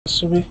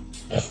to be.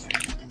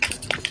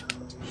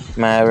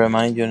 May I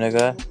remind you,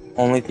 nigga?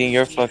 Only thing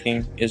you're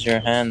fucking is your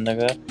hand,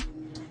 nigga.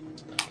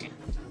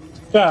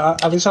 Yeah,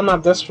 at least I'm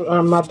not desperate.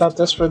 I'm not that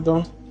desperate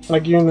though.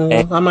 Like you, Hey,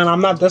 nigga. I mean,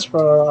 I'm not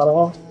desperate at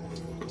all.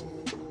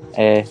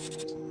 hey.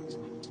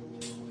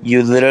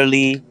 You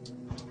literally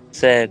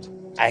said,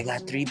 I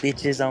got 3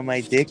 bitches on my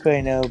dick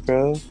right now,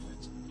 bro.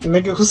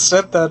 Nigga, who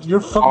said that?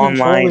 You're fucking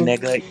Online, trolling.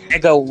 nigga.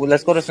 Nigga,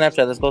 let's go to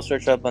Snapchat. Let's go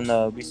search up on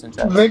the recent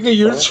chats. Nigga,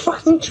 you're Okay?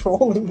 fucking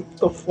trolling. What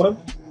the fuck?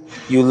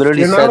 You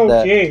literally You're not said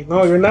that. okay.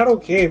 No, you're not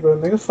okay, bro.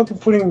 Nigga, fucking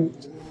putting.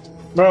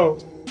 Bro,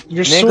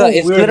 you're so Nigga,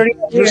 it's weird. literally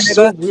right You're here,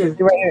 so nigga. It's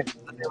weird. right here. It's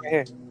right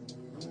here.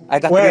 I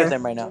got 3 of Where?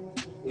 them right now.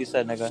 You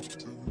said, nigga.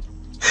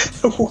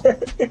 Where?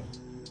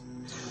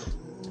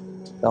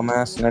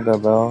 Dumbass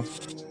nigga, bro.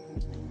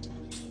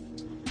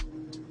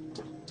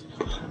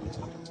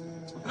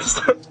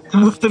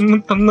 Me estoy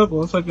inventando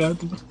cosas, cara.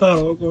 Tú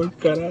estás loco, el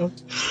carajo.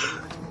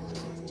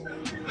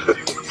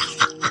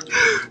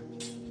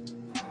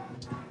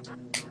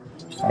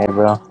 Hey,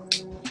 bro.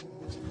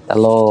 That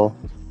little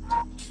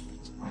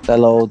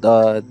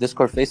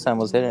Discord FaceTime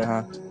was hitting,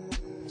 huh?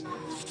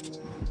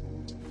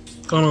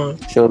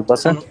 She was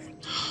busting?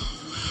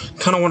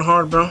 Kind of went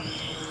hard, bro.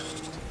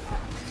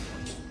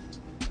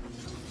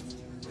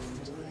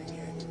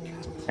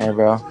 Hey,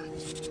 bro.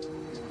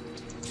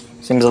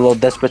 Seems a little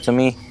desperate to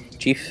me,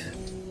 Chief.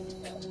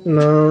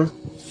 No.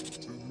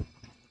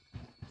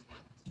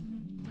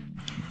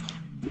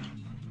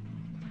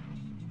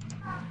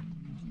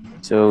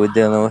 So what we're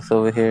dealing with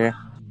over here.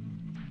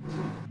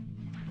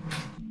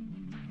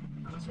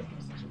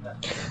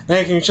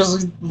 Hey, can you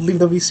just leave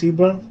the VC,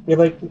 bro? You're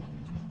like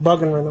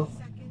bugging right now.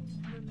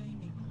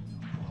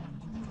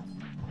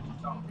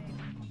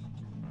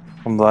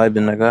 I'm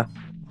vibing, nigga.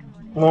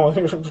 No,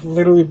 you're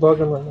literally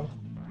bugging right now.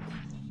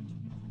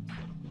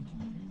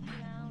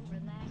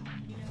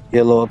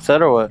 You a little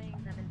upset or what?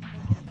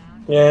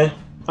 Yeah,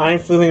 I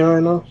ain't feeling it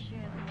right now.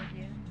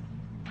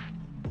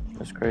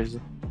 That's crazy.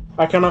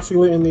 I cannot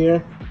feel it in the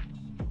air.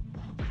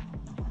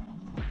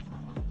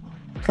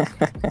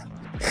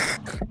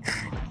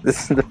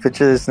 This is the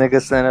picture this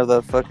nigga sent of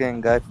the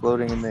fucking guy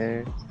floating in the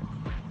air.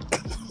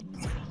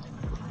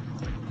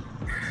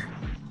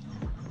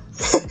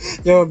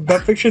 Yo,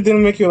 that picture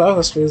didn't make you laugh,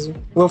 that's crazy.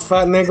 Little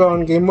fat nigga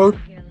on game mode.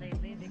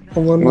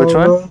 Which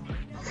one?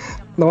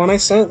 The one I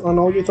sent on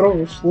all your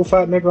throws. Little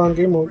fat nigga on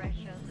game mode.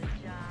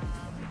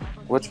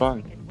 Which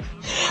one?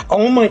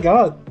 Oh my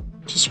god.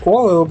 Just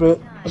scroll a little bit.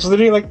 It's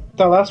literally like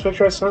that last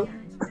picture I sent.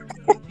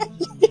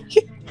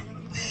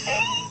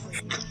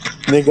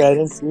 Nigga, I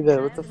didn't see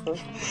that. What the fuck?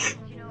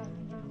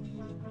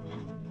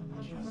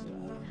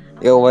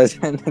 Yo, why is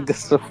that nigga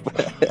so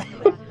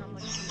bad?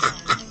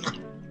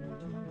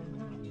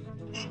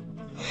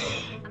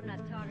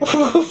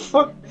 What the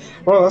fuck?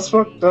 Bro, that's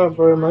fucked up,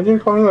 bro. Imagine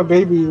calling a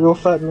baby real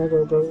fat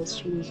nigga, bro.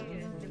 That's crazy.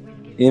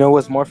 You know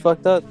what's more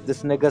fucked up?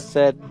 This nigga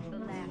said,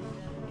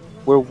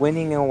 we're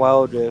winning in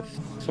Wild Rift.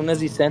 As soon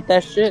as he sent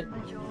that shit,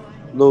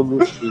 Lil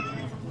Lucy.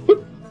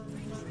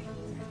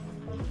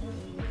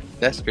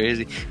 That's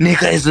crazy.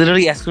 Nigga, it's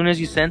literally as soon as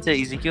you sent it,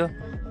 Ezekiel.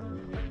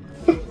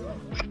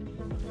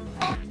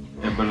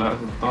 Es verdad,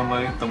 toma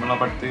la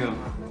partida.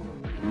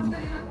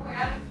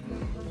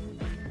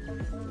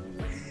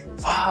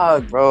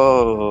 Fuck,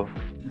 bro.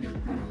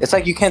 It's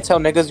like you can't tell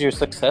niggas you're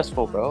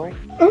successful, bro.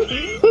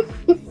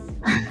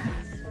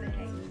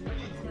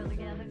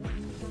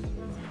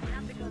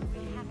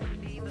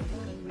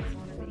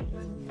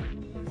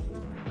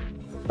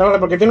 Espérate,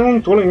 ¿por qué tienen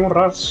un tool y un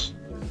ras?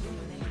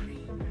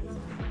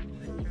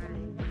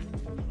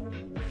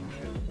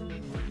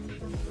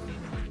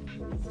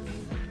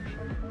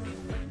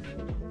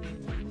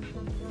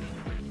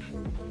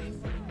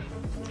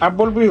 Has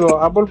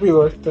volvido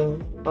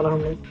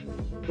Alejandro.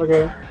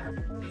 Okay.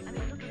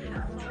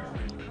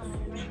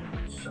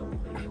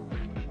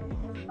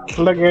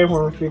 La que es,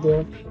 man,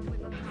 tío.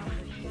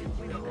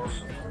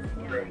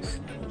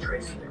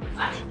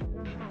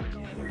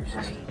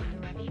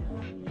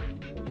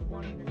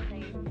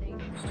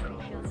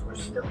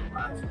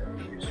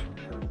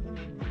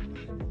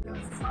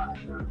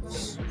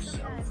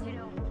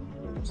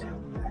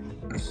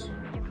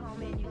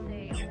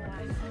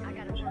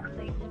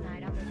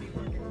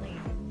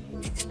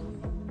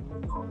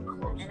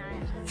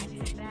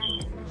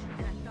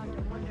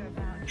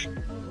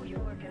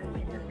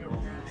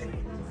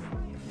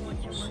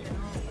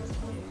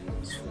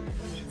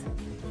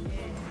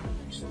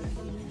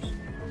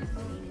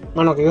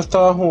 Mano, que yo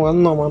estaba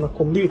jugando, mano,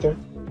 escondite.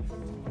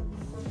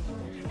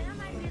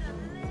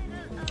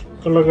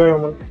 ¿Qué es lo que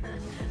es, man?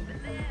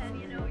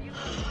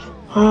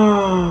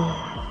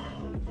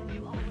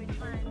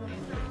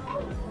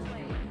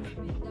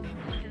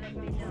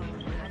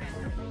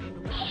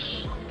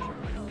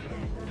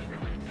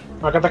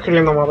 Acá está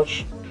escribiendo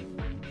Maros.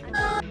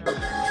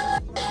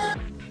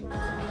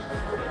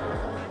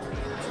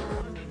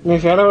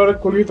 Iniciar a ver el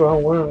culito, ah,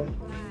 bueno.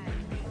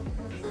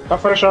 Está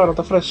fresh ahora,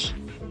 está fresh.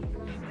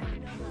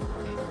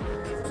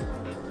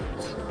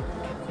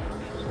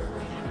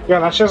 Yeah,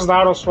 that's just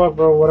loud as fuck,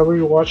 bro. Whatever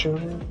you're watching.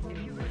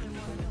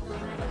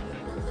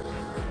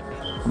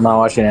 I'm not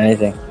watching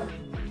anything.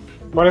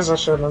 What is that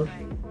shit, man?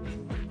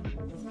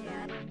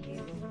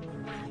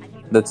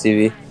 The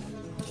TV.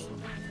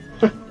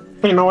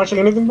 You're not watching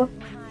anything, bro?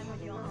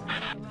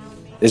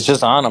 It's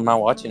just on. I'm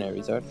not watching it,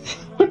 retard.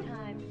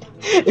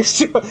 It's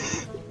still...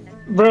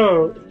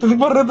 Bro, ¿tú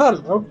por qué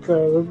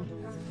loca?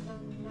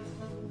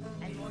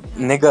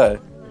 Nigga,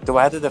 do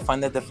I have to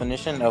define the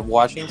definition of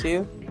watching to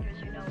you?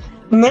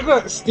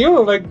 Nigga,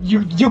 still, like,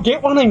 you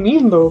get what I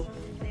mean, though.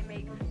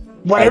 I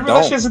Whatever that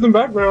don't. shit's in the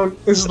background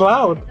is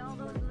loud.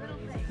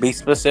 Be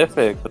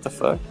specific. What the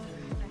fuck?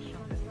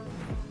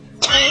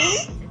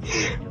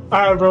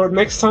 Alright, bro,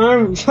 next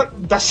time,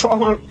 that's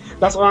all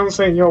I'm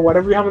saying, yo,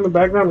 whatever you have in the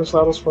background is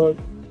loud as fuck.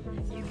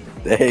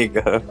 There you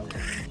go.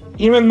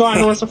 Even though I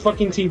know it's a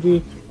fucking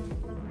TV.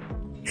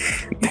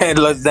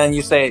 Then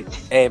you say,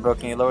 hey, bro,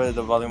 can you lower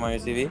the volume on your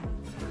TV?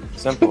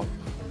 Simple.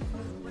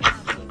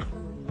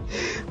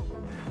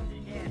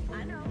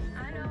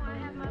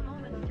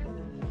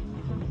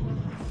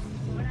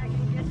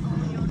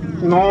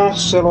 No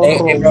se lo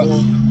Hey, bro.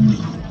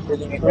 robó.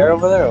 Breathing your hair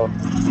over there? Or?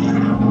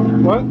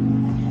 What?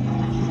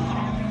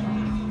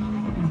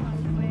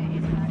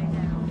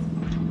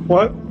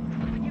 What?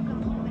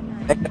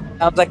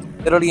 Sounds like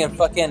literally in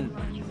fucking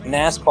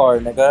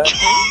NASCAR, nigga.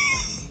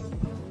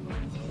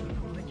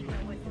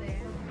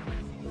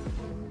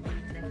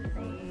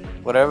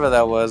 Whatever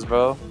that was,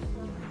 bro.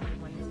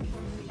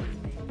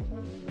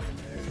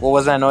 What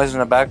was that noise in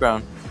the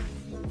background?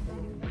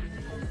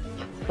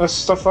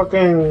 That's the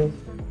fucking...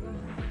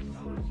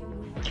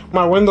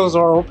 My windows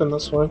are open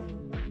this way.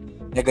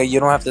 Nigga, you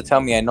don't have to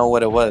tell me. I know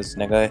what it was,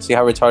 nigga. See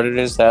how retarded it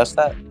is to ask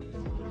that?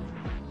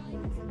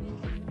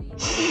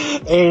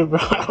 Hey, bro,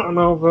 I don't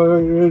know, bro.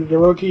 You're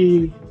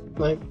low-key,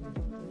 like,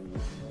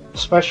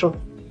 special.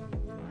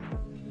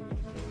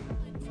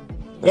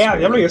 Yeah,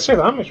 diablo, y ese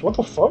damage, what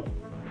the fuck?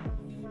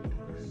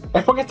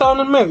 Es porque estaba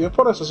en el medio, es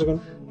por eso, así que...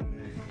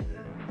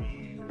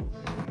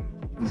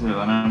 Si le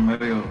dan en el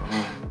medio,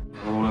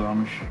 o doble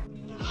damage.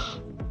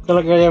 Que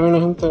la que ya viene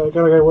gente, que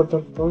la que hay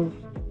vuelta.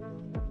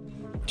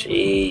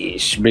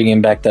 Jeez,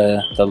 bringing back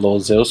the little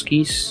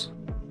Zilskis.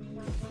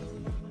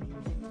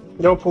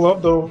 Yo, pull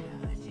up, though.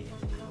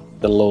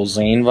 The little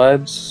Zane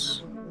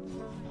vibes.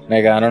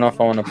 Nigga, I don't know if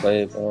I want to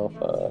play it, bro.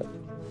 Fuck.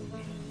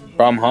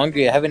 Bro, I'm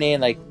hungry. I haven't eaten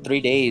in like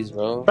 3 days,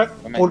 bro.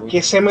 ¿Por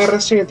qué se me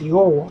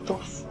resetió? What the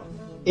fuck?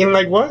 In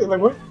like what? In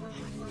like what?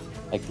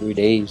 Like 3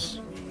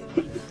 days.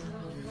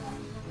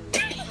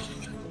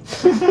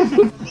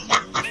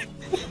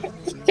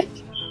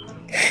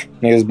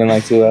 Nigga's been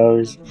like 2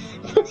 hours.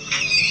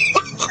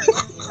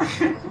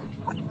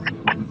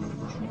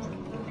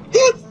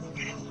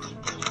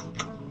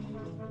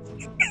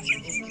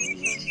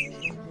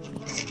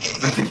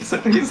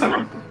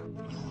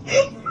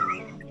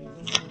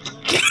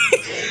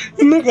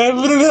 Nigga, I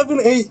literally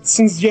haven't ate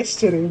since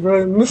yesterday,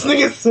 bro. And this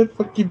nigga said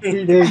fucking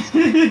 3 days.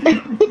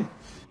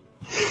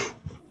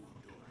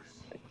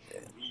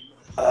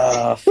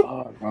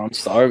 Fuck, bro. I'm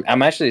starving.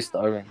 I'm actually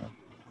starving, man.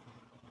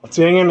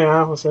 Estoy en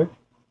NA, José.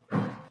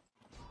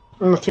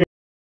 No estoy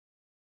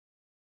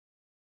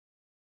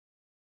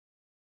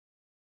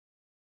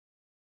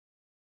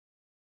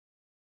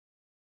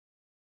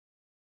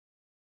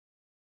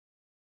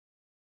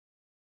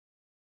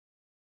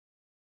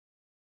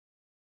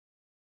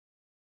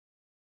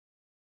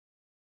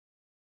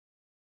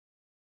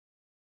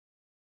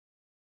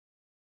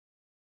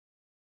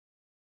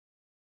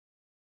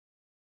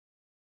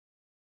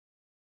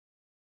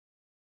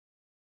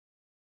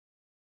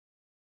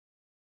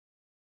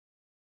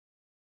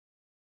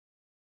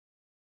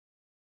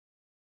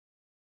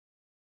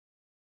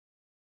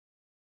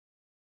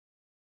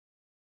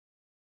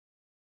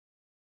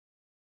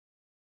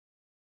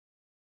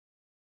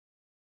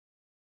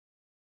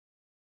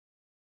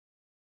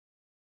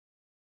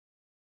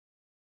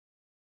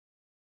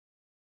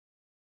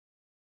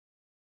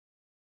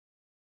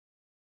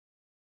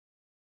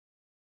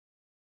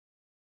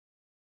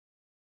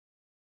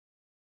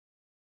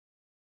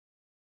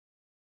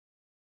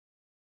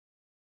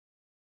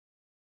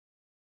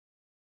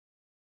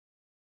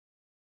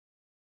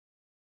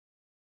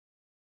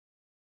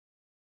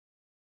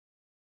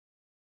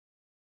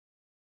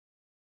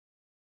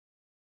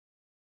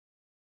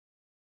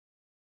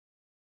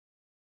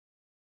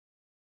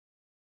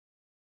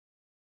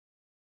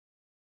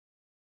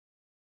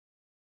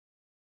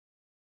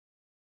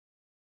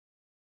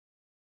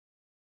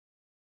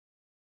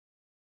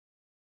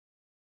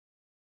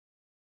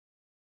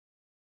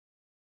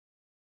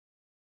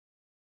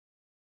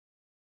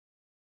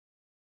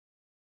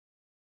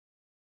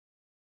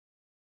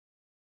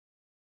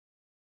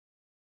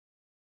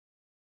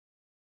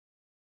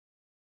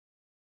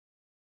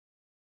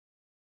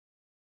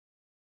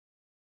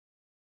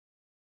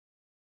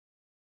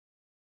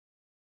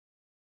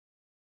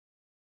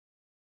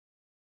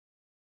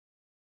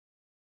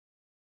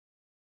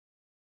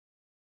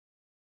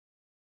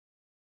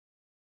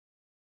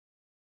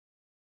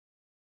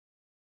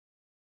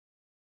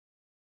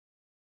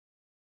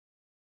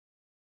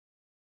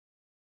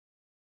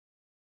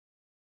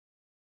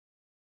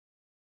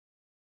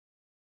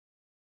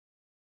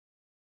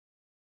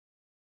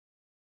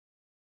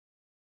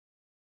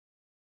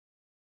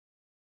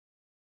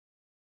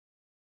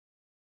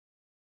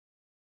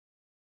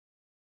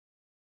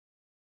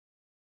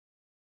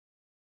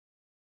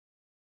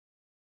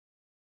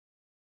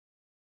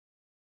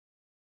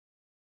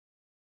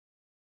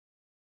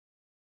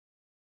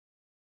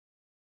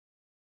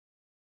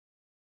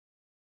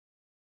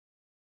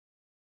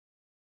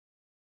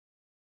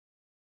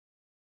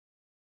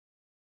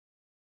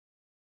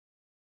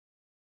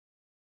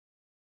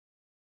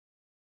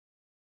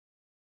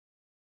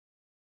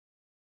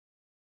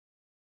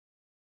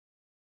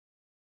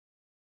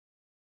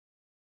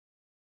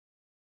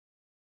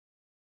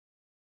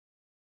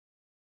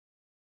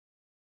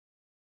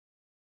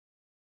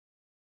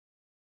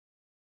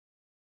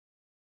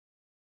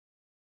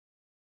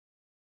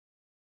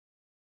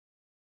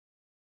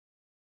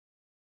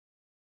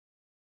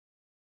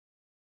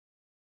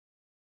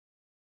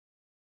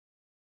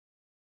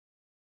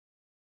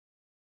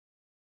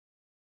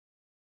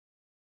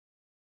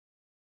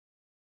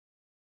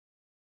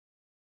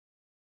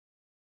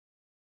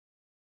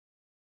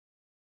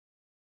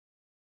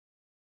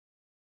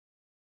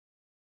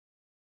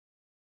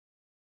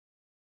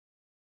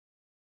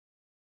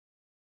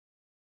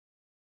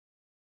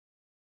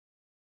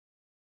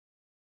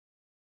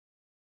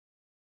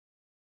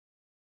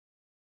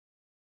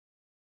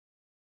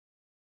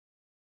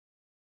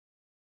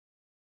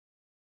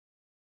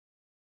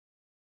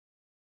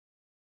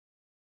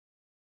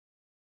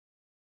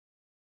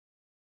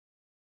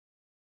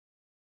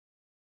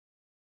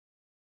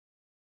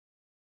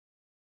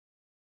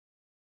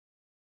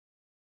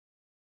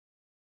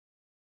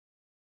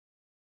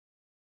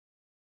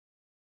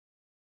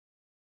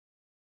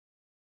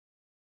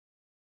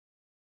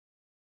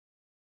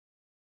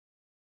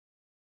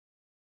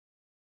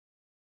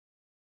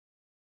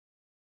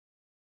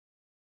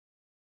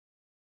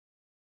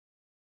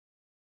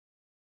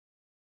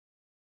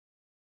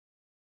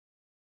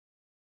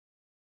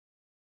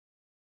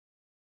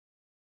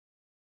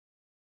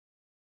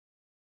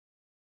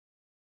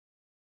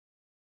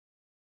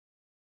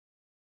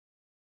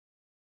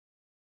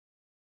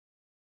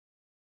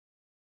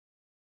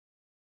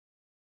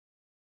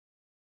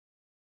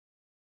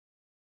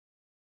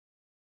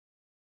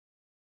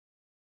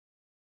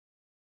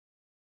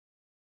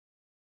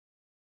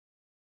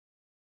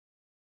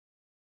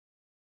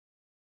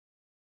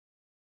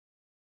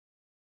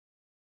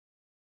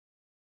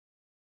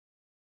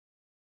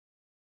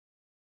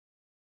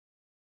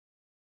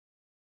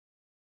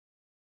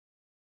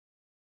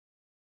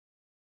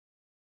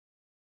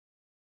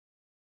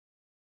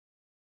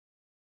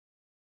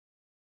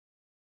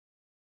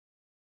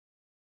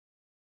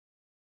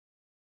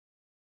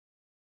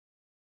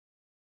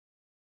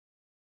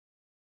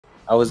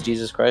I was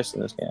Jesus Christ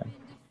in this game.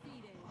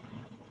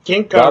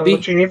 ¿Quién, cabrón? Bobby?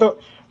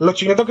 Los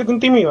chinitos que te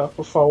intimidan,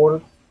 por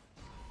favor.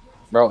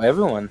 Bro,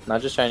 everyone,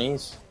 not just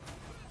Chinese.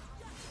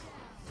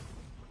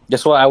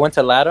 Guess what? I went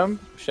to LATAM,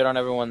 shit on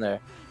everyone there.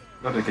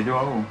 Espérate, ¿qué yo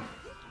hago?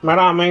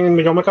 Mira, men,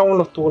 yo me cago en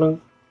los túneles.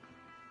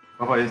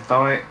 Papá, yo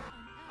estaba ahí.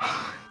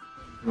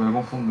 Me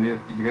confundí.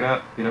 Y yo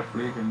quería tirar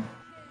flicker.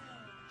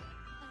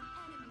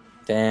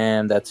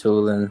 Damn, that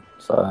Tulin.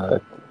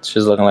 Fuck.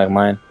 She's looking like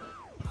mine.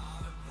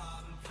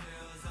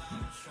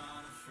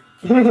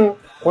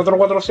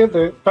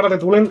 447. Espérate,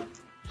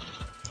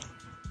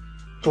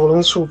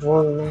 Tulen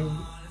support, man.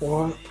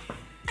 What?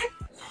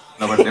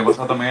 La partida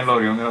pasada también el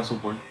Orión era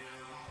support.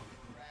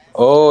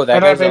 Oh,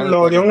 that guy's Espérate, el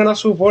only... Orión era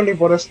support y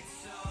por eso.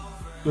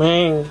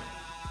 Man.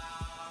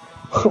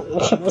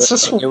 Ese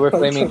es You were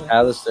support. flaming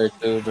Alistair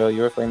too, bro.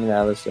 You were flaming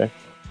Alistair.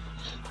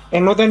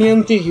 Él no tenía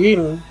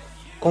anti-heal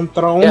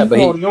contra un Yeah, but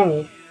he-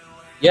 Orión.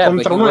 Yeah,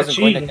 but Contra he una wasn't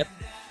going chill. against...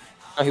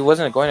 No, he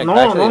wasn't going No,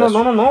 against...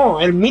 no.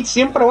 El mid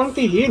siempre va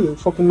anti-heal.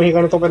 Fucking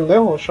mexicanito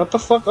pendejo. Shut the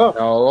fuck up.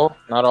 No,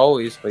 not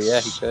always, but yeah,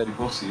 he could.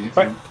 Tipo sí,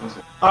 Pues-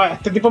 sí. Ah,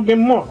 este tipo es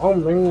bien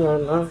mojón,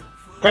 man.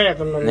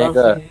 Cállate, en Nigga.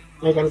 verdad.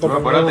 Mexicanito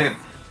Pero pendejo. acuérdate,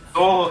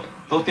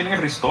 todos tienen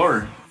el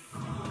restore.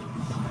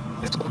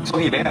 Eso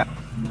es idea.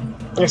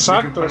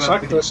 Exacto.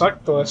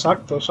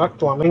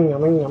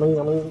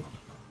 Amén.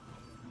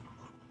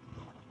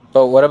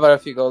 But what about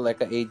if you go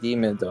like an AD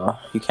mid though?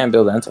 You can't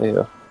build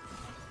anti-heal.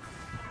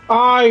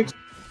 Ay,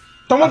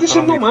 estamos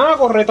diciendo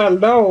mago,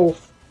 retardado.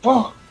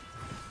 Fuck.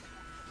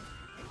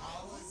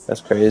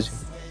 That's crazy.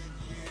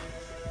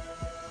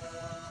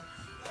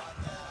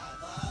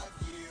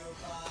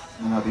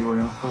 Negativo,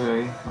 yo no estoy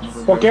ahí.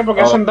 ¿Por qué?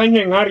 Porque Oh. hacen daño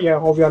en área,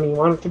 obvio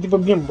animal. Este tipo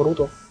es bien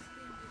bruto.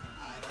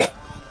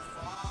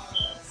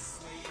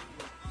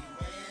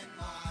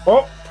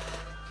 Oh.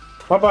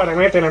 Papá, le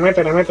mete.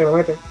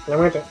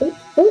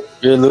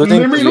 You're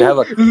losing because you have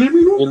a...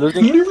 Límino. You're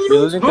losing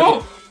because...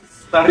 ¡No!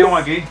 Está arriba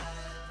aquí.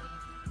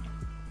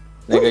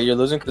 Nigga, you're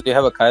losing because you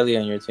have a Kylie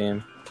on your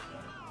team.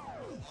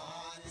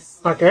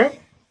 ¿A qué?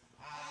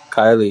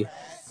 Kylie.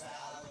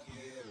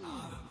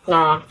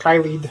 Ah,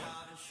 Kylie.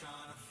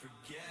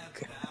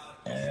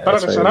 Yeah,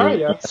 Espérate, that's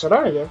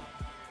 ¿será right. ella?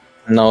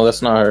 No,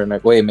 that's not her.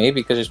 Like, wait,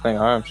 maybe because she's playing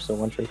ARM, she's a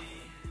one trick.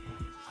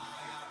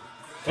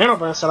 No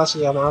puede ser así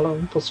de malo,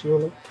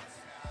 imposible.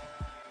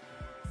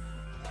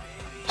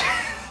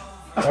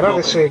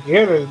 Espérate, se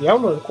quiere, el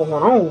diablo, el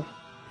cojonón.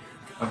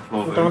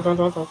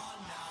 Exploté.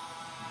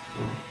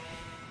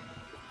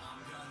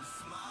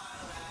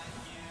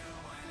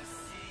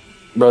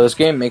 Bro, this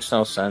game makes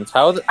no sense.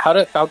 How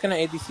can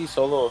an ADC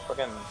solo a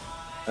fucking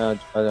a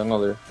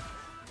jungler?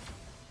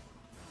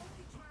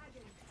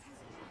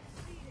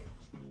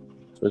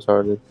 It's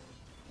retarded.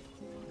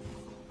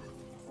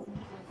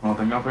 Cuando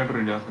tenga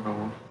Fenrir ya se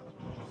acabó.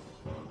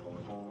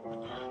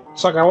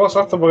 Se acabó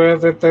exacto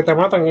porque te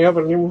matan y ya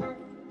perdimos.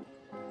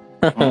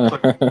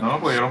 No,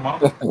 pues yo los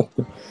mato.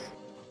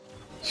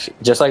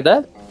 Just like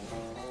that?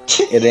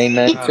 It ain't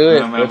nothing to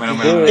it. Mira, but mira, you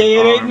mira, do mira. it.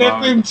 It ain't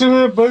nothing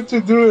to it but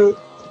to do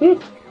it.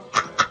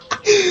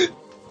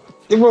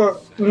 Tipo,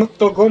 nos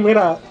tocó,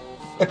 mira,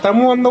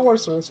 estamos jugando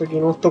Warzone aquí,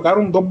 nos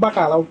tocaron dos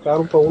bacalaos,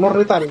 cabrón, pero unos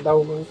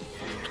retardados, man.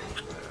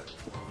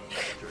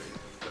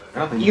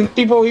 Espérate, Y un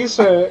tipo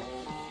dice,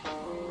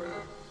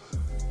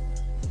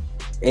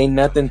 Ain't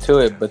nothing to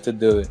it but to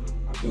do it.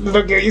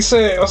 lo que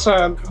dice, o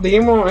sea,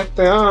 dijimos,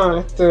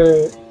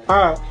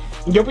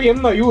 yo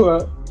pidiendo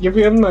ayuda,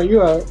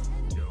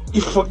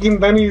 y fucking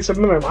Dani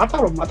diciéndome,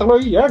 mátalo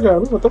y ya,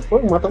 cabrón,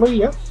 mátalo y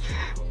ya.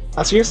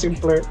 Así de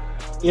simple.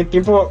 Y el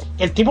tipo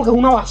que es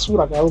una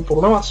basura, cabrón, por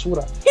una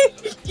basura.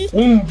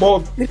 Un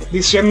bot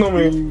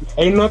diciéndome,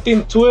 ain't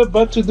nothing to it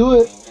but to do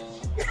it.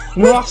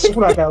 Una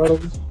basura, cabrón.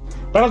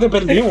 Espérate,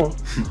 perdimos.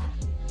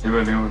 sí,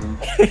 perdimos.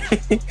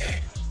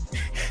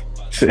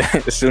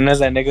 As soon as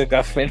that nigga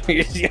got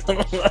finished, you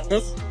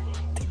lost.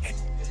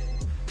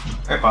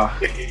 Epa.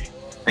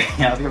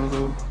 Adiós,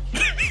 tú.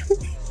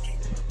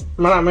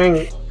 Mala,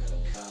 men.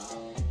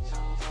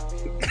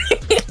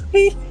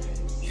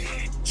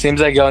 Seems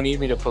like y'all need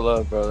me to pull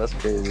up, bro. That's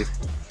crazy.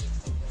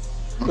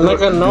 No,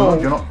 que no.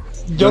 Yo no.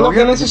 Yo lo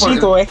que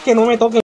necesito es que no me toque